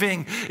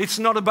giving. It's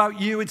not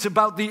about you, it's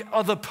about the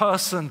other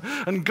person.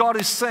 And God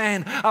is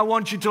saying, I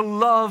want you to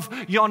love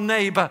your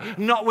neighbor,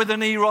 not with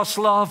an eros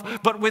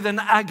love, but with an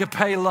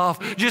agape love.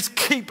 Just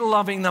keep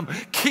loving them,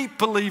 keep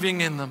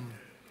believing in them.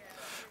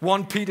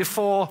 1 Peter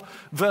 4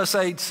 verse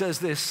 8 says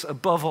this,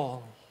 above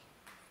all.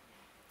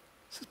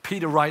 This is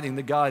Peter writing,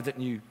 the guy that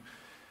knew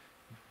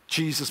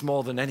Jesus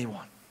more than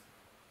anyone.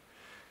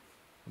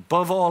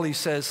 Above all, he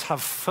says,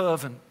 have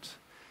fervent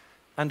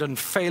and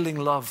unfailing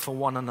love for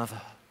one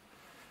another,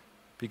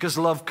 because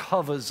love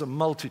covers a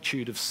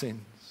multitude of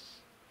sins.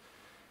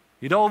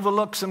 It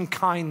overlooks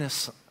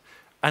unkindness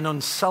and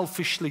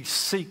unselfishly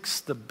seeks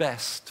the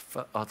best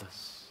for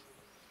others.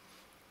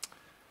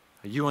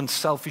 Are you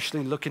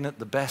unselfishly looking at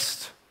the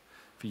best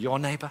for your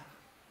neighbor?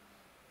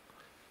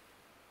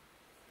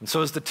 And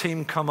so as the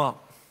team come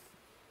up,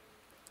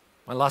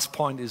 my last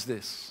point is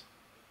this.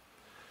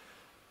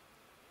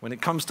 When it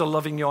comes to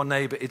loving your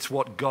neighbor, it's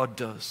what God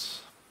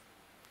does,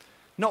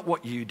 not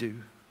what you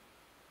do,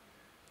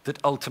 that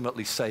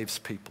ultimately saves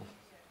people.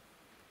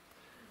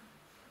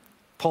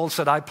 Paul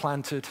said, I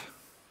planted,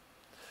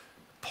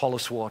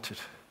 Apollos watered.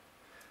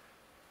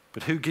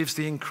 But who gives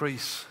the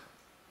increase?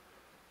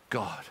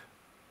 God.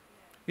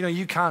 You know,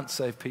 you can't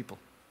save people.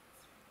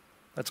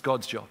 That's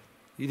God's job.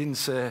 He didn't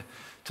say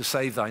to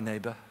save thy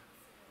neighbor.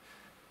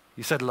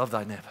 You said, love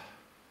thy neighbor.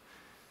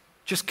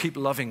 Just keep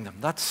loving them.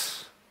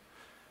 That's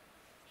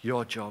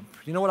your job.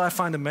 You know what I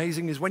find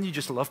amazing is when you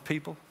just love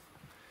people,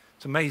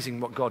 it's amazing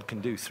what God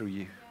can do through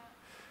you,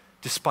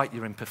 despite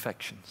your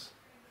imperfections.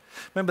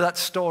 Remember that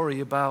story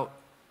about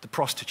the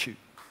prostitute?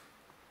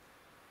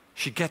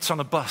 She gets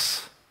on a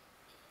bus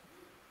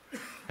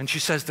and she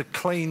says the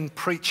clean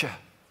preacher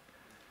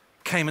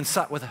came and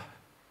sat with her.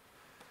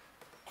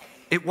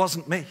 It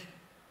wasn't me.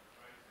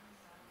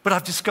 But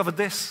I've discovered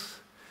this.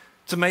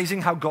 It's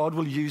amazing how God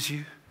will use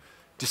you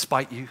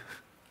despite you.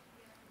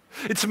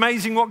 It's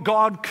amazing what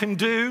God can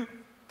do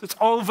that's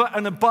over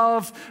and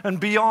above and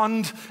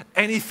beyond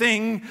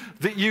anything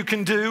that you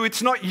can do.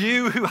 It's not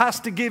you who has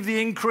to give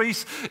the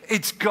increase,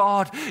 it's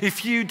God.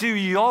 If you do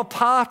your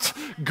part,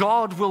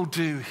 God will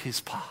do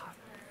his part.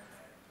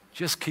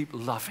 Just keep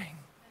loving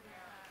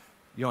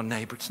your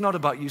neighbor. It's not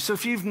about you. So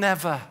if you've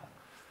never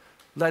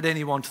led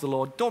anyone to the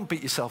Lord, don't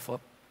beat yourself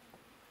up.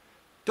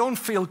 Don't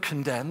feel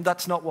condemned.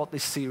 That's not what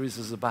this series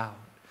is about.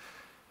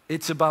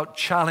 It's about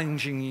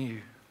challenging you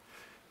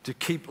to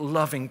keep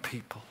loving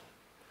people.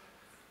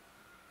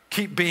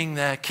 Keep being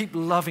there. Keep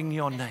loving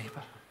your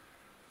neighbor.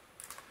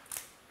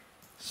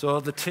 So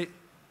the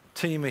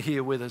team are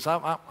here with us.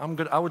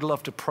 I would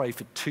love to pray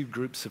for two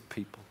groups of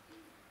people.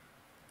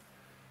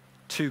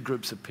 Two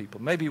groups of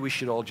people. Maybe we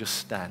should all just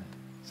stand.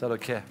 Is that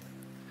okay?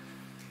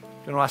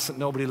 I'm going to ask that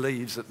nobody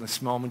leaves at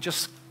this moment.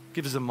 Just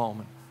give us a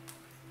moment.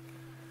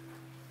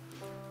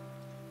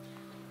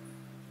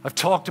 I've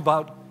talked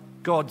about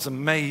God's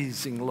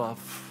amazing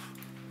love.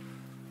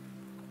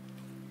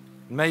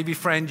 Maybe,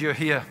 friend, you're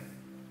here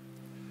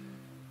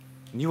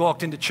and you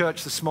walked into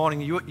church this morning,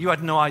 you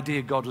had no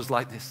idea God was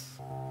like this.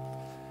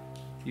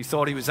 You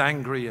thought he was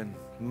angry and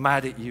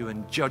mad at you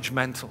and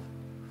judgmental.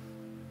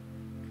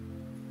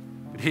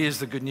 But here's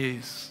the good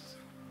news.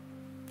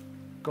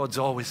 God's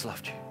always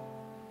loved you.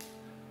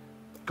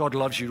 God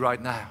loves you right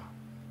now.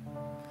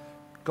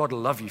 God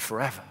will love you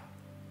forever.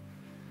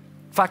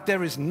 In fact,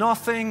 there is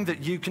nothing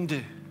that you can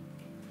do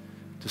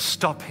to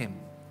stop him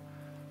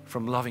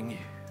from loving you.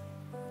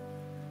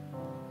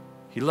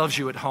 He loves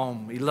you at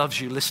home. He loves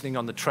you listening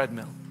on the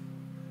treadmill.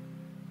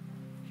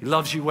 He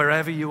loves you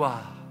wherever you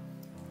are.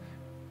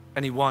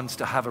 And he wants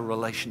to have a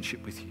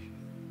relationship with you.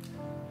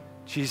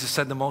 Jesus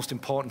said the most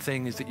important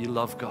thing is that you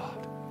love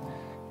God.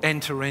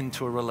 Enter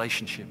into a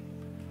relationship.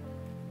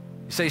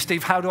 You say,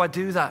 Steve, how do I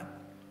do that?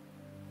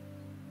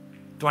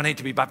 Do I need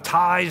to be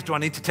baptized? Do I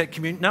need to take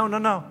communion?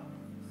 No.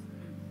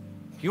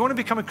 If you want to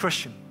become a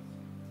Christian,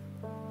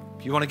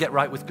 if you want to get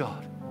right with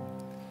God,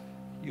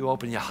 you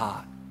open your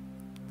heart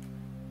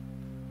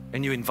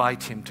and you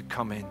invite him to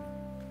come in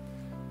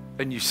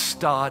and you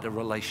start a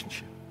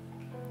relationship.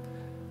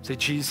 Say,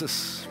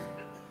 Jesus,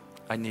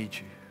 I need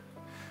you.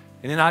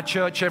 And in our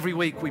church every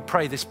week we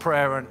pray this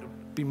prayer, and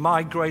it'd be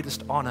my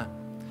greatest honor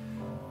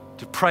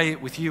to pray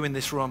it with you in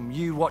this room,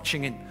 you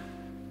watching in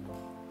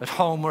at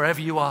home,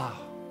 wherever you are,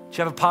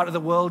 whichever part of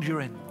the world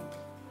you're in.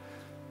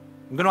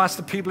 I'm going to ask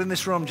the people in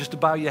this room just to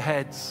bow your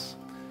heads.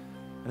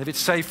 And if it's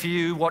safe for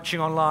you watching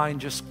online,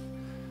 just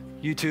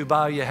you too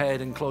bow your head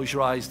and close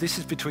your eyes. This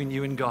is between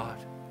you and God.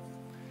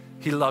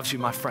 He loves you,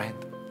 my friend.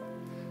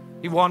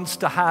 He wants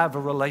to have a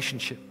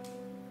relationship.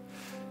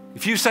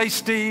 If you say,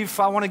 Steve,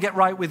 I want to get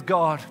right with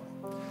God,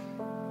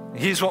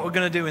 here's what we're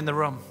going to do in the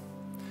room.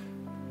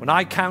 When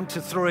I count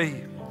to 3,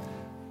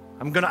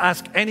 I'm going to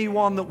ask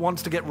anyone that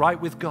wants to get right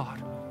with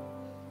God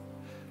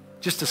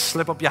just to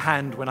slip up your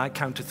hand when I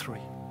count to 3.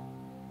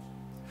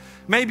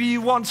 Maybe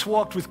you once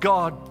walked with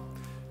God,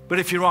 but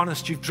if you're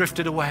honest, you've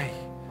drifted away.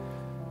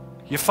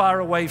 You're far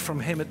away from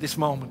him at this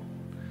moment,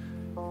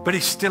 but he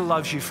still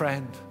loves you,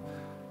 friend.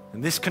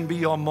 And this can be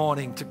your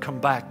morning to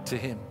come back to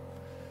him.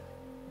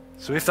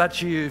 So if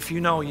that's you, if you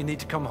know you need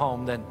to come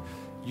home, then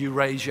you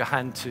raise your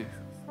hand too.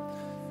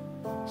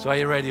 So are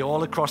you ready?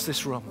 All across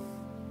this room.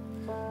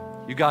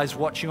 You guys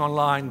watching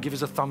online, give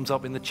us a thumbs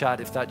up in the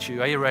chat if that's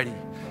you. Are you ready?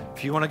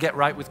 If you want to get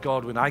right with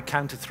God, when I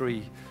count to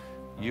 3,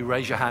 you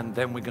raise your hand,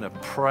 then we're going to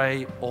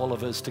pray all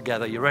of us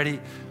together. You ready?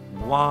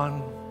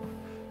 1,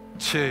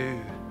 2,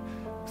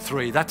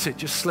 3. That's it.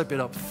 Just slip it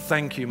up.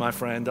 Thank you, my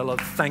friend. I love.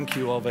 Thank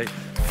you, Ovi.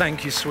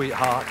 Thank you,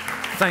 sweetheart.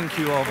 Thank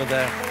you over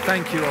there.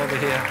 Thank you over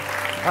here.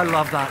 I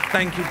love that.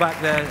 Thank you back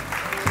there.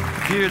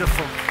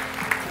 Beautiful.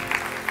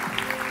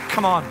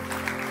 Come on.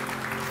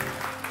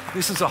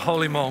 This is a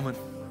holy moment.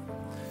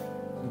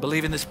 I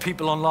believe in this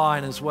people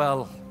online as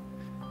well.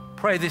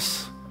 Pray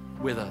this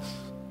with us.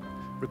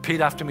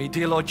 Repeat after me.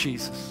 Dear Lord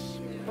Jesus,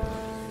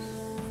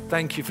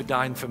 thank you for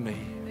dying for me,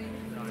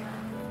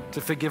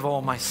 to forgive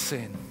all my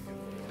sin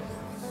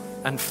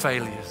and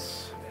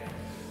failures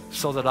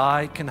so that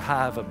I can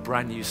have a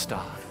brand new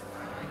start.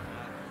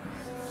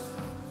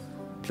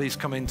 Please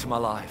come into my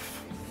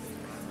life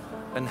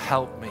and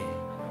help me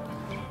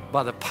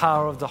by the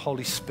power of the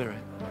Holy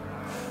Spirit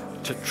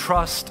to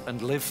trust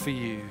and live for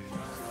you.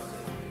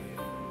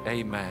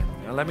 Amen.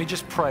 Now let me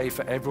just pray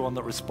for everyone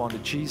that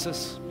responded.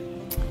 Jesus,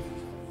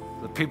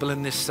 the people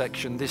in this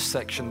section,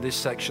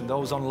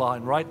 those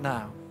online right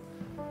now,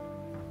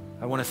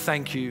 I want to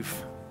thank you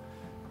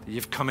that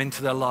you've come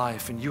into their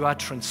life and you are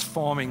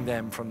transforming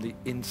them from the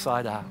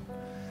inside out.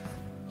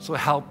 So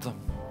help them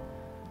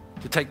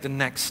to take the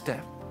next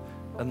step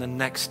and the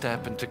next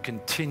step and to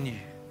continue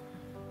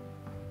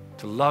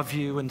to love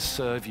you and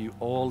serve you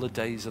all the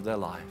days of their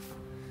life.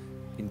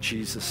 In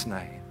Jesus'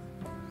 name.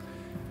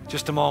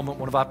 Just a moment,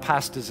 one of our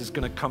pastors is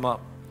going to come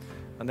up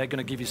and they're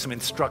going to give you some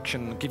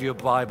instruction, give you a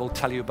Bible,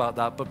 tell you about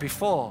that. But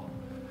before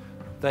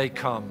they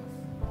come,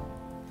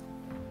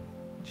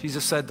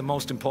 Jesus said the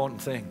most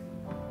important thing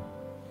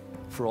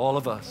for all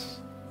of us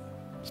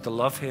is to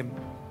love him,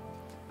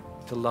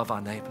 to love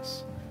our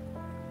neighbors.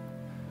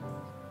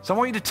 So I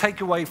want you to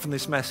take away from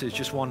this message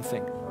just one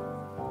thing.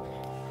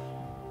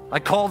 I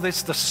call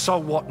this the so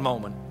what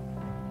moment.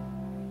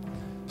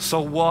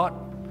 So what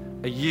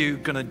are you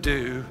going to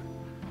do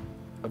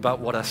about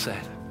what I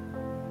said?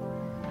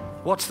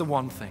 What's the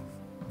one thing?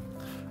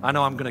 I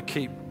know I'm going to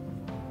keep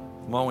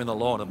mowing the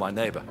lawn of my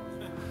neighbor.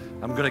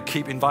 I'm going to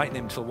keep inviting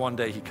him till one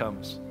day he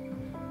comes.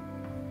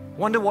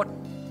 Wonder what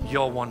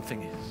your one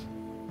thing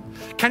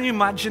is. Can you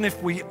imagine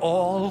if we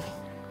all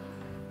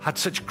had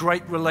such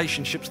great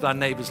relationships with our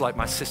neighbors like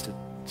my sister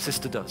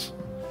does?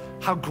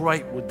 How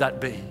great would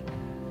that be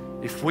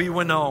if we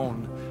were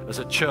known as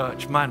a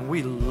church, man,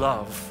 we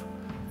love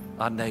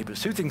our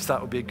neighbors. Who thinks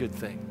that would be a good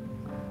thing?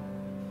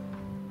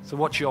 So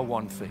what's your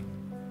one thing?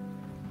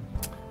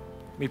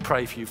 Let me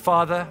pray for you.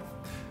 Father,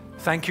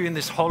 thank you in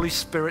this Holy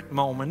Spirit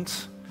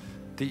moment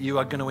that you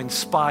are going to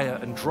inspire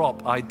and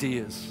drop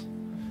ideas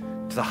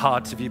to the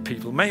hearts of your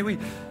people. May we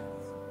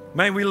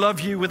love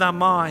you with our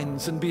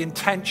minds and be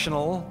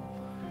intentional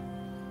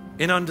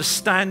in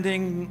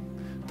understanding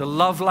the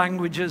love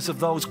languages of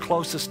those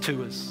closest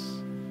to us.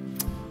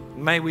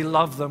 May we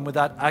love them with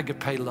that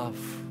agape love.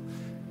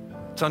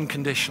 It's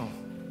unconditional.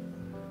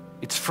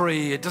 It's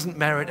free. It doesn't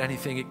merit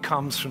anything. It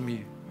comes from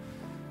you.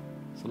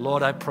 So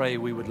Lord, I pray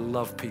we would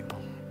love people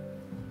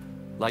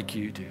like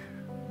you do.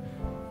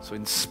 So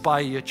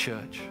inspire your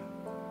church.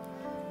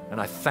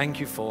 And I thank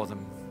you for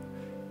them.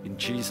 In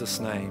Jesus'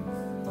 name,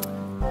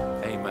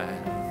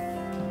 amen.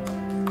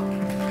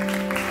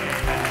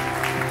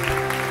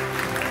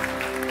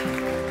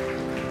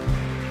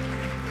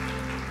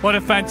 What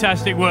a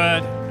fantastic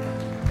word.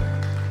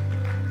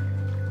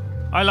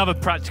 I love a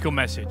practical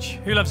message.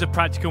 Who loves a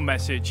practical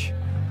message?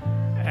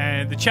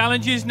 And the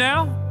challenge is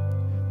now,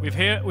 we've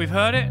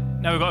heard it,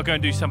 now we've got to go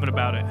and do something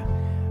about it.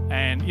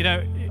 And you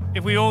know,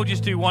 if we all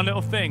just do one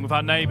little thing with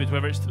our neighbors,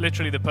 whether it's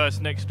literally the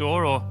person next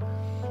door or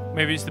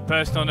maybe it's the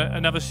person on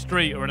another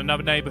street or in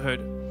another neighborhood,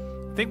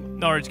 I think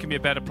Norwich can be a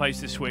better place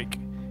this week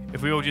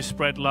if we all just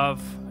spread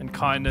love and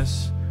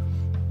kindness.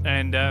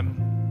 And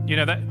you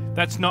know,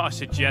 that's not a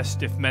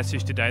suggestive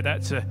message today.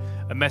 That's a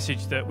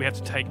message that we have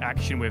to take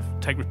action with,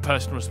 take with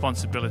personal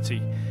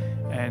responsibility.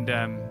 And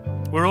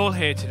we're all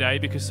here today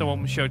because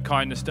someone showed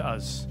kindness to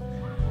us.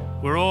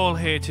 We're all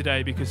here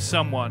today because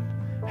someone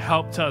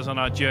helped us on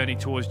our journey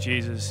towards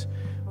Jesus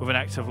with an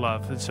act of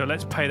love. And so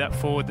let's pay that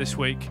forward this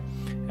week.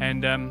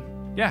 And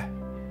yeah,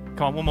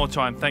 come on, one more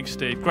time. Thanks,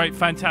 Steve. Great,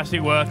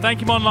 fantastic word.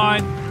 Thank you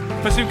online.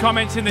 Put some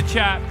comments in the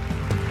chat.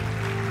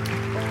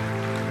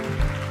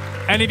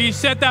 And if you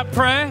said that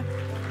prayer,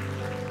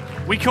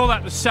 we call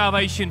that the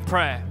salvation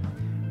prayer.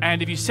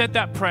 And if you said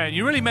that prayer and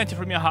you really meant it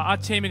from your heart, our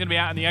team are going to be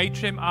out in the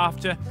atrium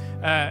after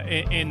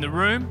in the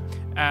room.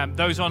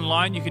 Those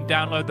online, you can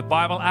download the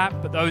Bible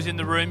app, but those in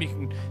the room, you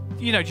can,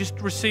 you know, just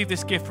receive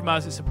this gift from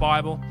us. It's a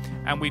Bible,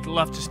 and we'd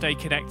love to stay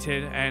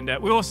connected. And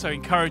we also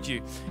encourage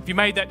you, if you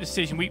made that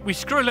decision, we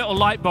screw a little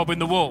light bulb in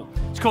the wall.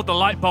 It's called the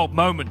light bulb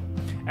moment,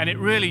 and it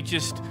really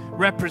just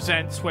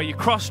represents where you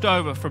crossed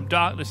over from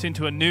darkness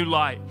into a new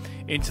light,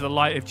 into the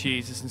light of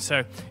Jesus. And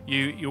so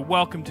you're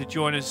welcome to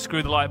join us,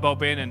 screw the light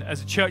bulb in, and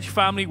as a church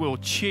family, we'll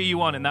cheer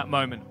you on in that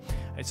moment.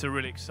 It's a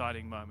really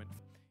exciting moment.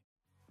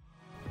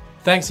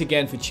 Thanks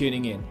again for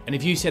tuning in. And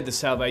if you said the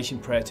salvation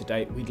prayer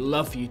today, we'd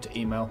love for you to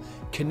email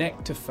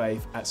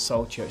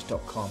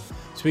connecttofaith@soulchurch.com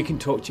so we can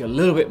talk to you a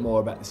little bit more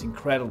about this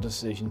incredible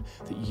decision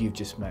that you've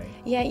just made.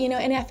 Yeah, you know,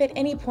 and if at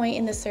any point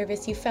in the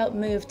service you felt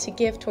moved to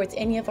give towards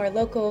any of our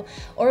local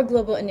or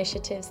global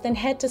initiatives, then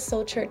head to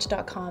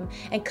soulchurch.com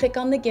and click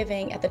on the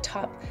giving at the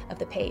top of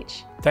the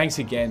page. Thanks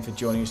again for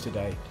joining us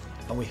today,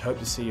 and we hope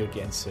to see you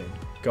again soon.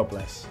 God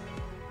bless.